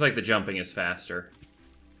 Seems like the jumping is faster.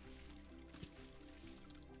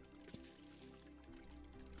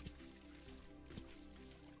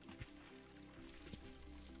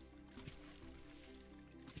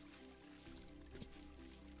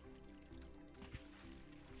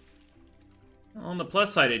 On the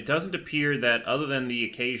plus side, it doesn't appear that other than the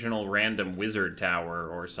occasional random wizard tower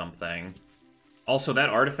or something. Also, that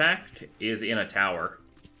artifact is in a tower.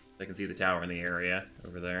 I can see the tower in the area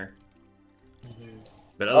over there.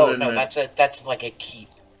 But other Oh than no, that, that's like a keep.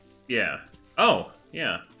 yeah. Oh,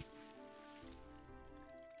 yeah.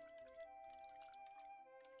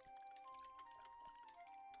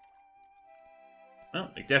 Well,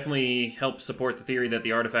 it definitely helps support the theory that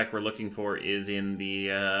the artifact we're looking for is in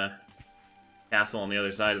the castle on the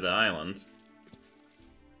other side of the island.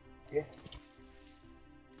 Yeah.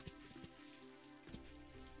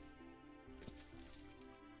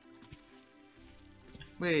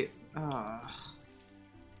 Wait, Oh,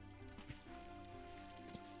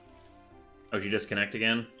 did you disconnect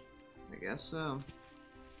again? I guess so.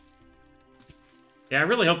 Yeah, I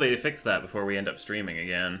really hope they fix that before we end up streaming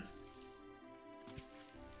again.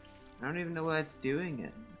 I don't even know why it's doing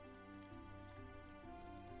it.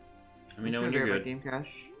 Let me know when you're good. Game cache.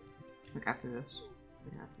 Like after this.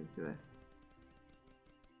 Like after today.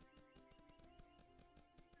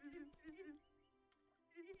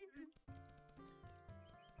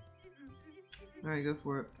 Alright, go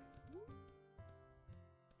for it.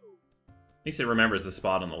 At least it remembers the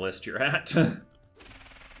spot on the list you're at. So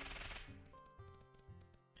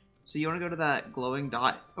you want to go to that glowing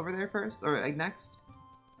dot over there first? Or like next?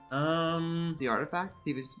 The artifact? See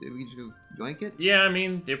if we can just go yoink it? Yeah, I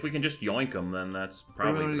mean, if we can just yoink them, then that's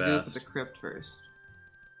probably the Go for best. the crypt first.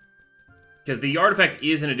 Because the artifact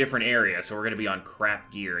is in a different area, so we're going to be on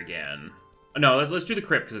crap gear again. No, let's do the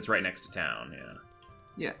crypt, because it's right next to town, yeah.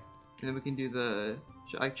 Yeah. And then we can do the...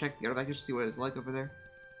 Like, check the artifact just to see what it's like over there.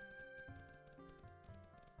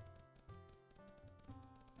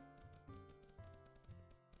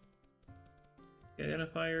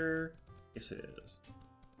 Identifier? Yes, it is.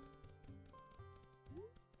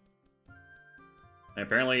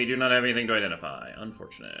 Apparently, you do not have anything to identify.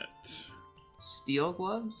 Unfortunate. Steel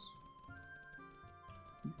gloves?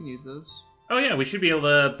 You can use those. Oh yeah, we should be able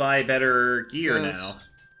to buy better gear Yes. now from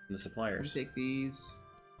the You suppliers. can take these.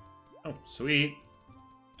 Oh, sweet.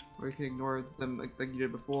 Or you can ignore them like you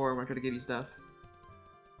did before when I tried to give you stuff.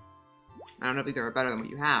 I don't know if they're better than what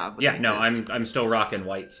you have. But Yeah, they no, exist. I'm still rocking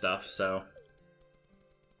white stuff, so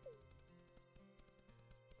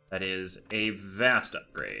that is a vast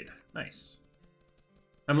upgrade. Nice.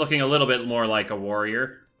 I'm looking a little bit more like a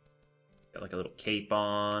warrior. Got like a little cape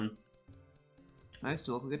on. I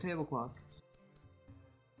still look like a tablecloth.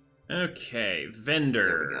 Okay, There we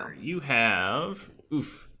vendor. go. You have...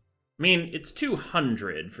 Oof. I mean, it's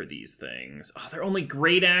 200 for these things. Oh, they're only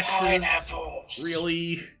great axes? Pineapples!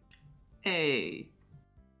 Really? Hey.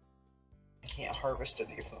 I can't harvest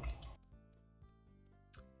any of them.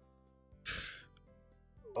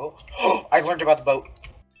 Oh, I learned about the boat.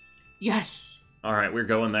 Yes! Alright, we're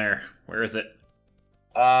going there. Where is it?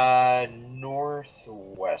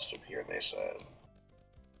 Northwest of here, they said.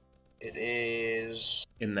 It is...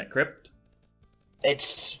 In that crypt?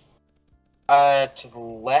 It's, to the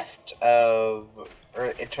left of...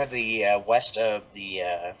 Or to the, west of the,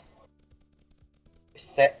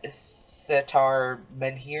 Thetar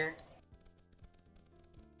Menhir.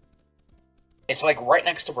 It's, like, right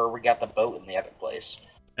next to where we got the boat in the other place.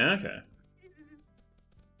 Okay.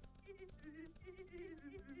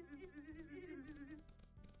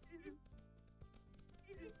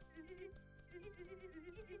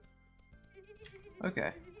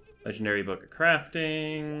 Okay. Legendary Book of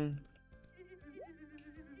Crafting.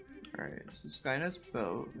 Alright, so Skynet's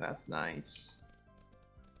boat. That's nice.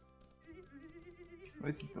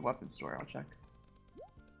 This is the weapon store, I'll check.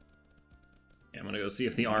 Yeah, I'm gonna go see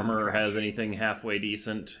if the armor has anything halfway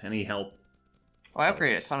decent. Any help? Oh, I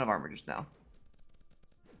upgraded a ton of armor just now.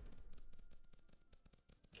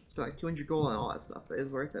 It's like 200 gold and all that stuff, but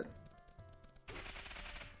it's worth it.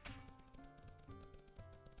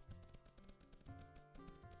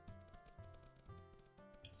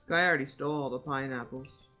 Sky already stole all the pineapples.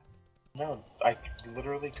 No, I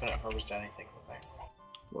literally couldn't harvest anything from there.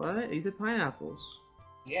 What? You said pineapples.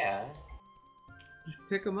 Yeah. Just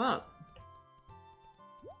pick them up.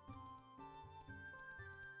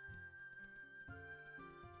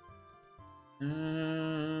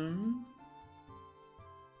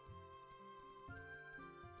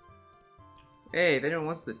 Hey, if anyone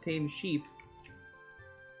wants to tame sheep.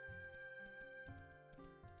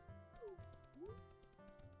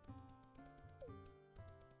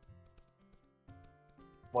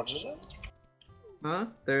 What is it? Huh?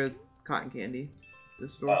 They're cotton candy. The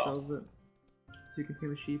store Oh. sells it. So you can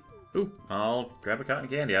tame a sheep. Ooh, I'll grab a cotton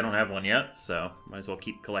candy. I don't have one yet, so might as well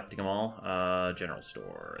keep collecting them all. General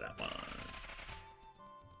store, that one.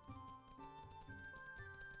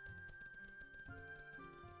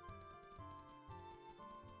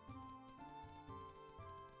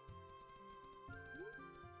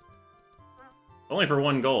 Only for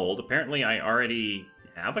 1 gold. Apparently I already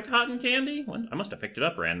have a cotton candy? What? I must have picked it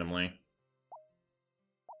up randomly.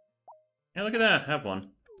 Yeah, look at that. Have one.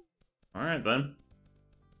 Alright, then.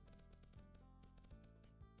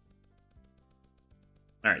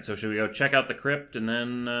 Alright, so should we go check out the crypt and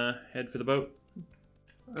then head for the boat?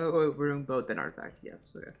 Oh, we're doing boat, then artifact,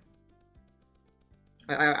 yes. Okay.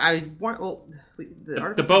 I want... Well,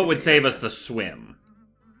 The boat would save us the swim.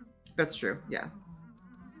 That's true, yeah.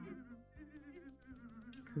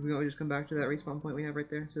 We can always just come back to that respawn point we have right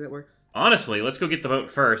there, so that works. Honestly, let's go get the boat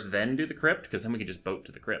first, then do the crypt, because then we can just boat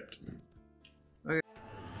to the crypt.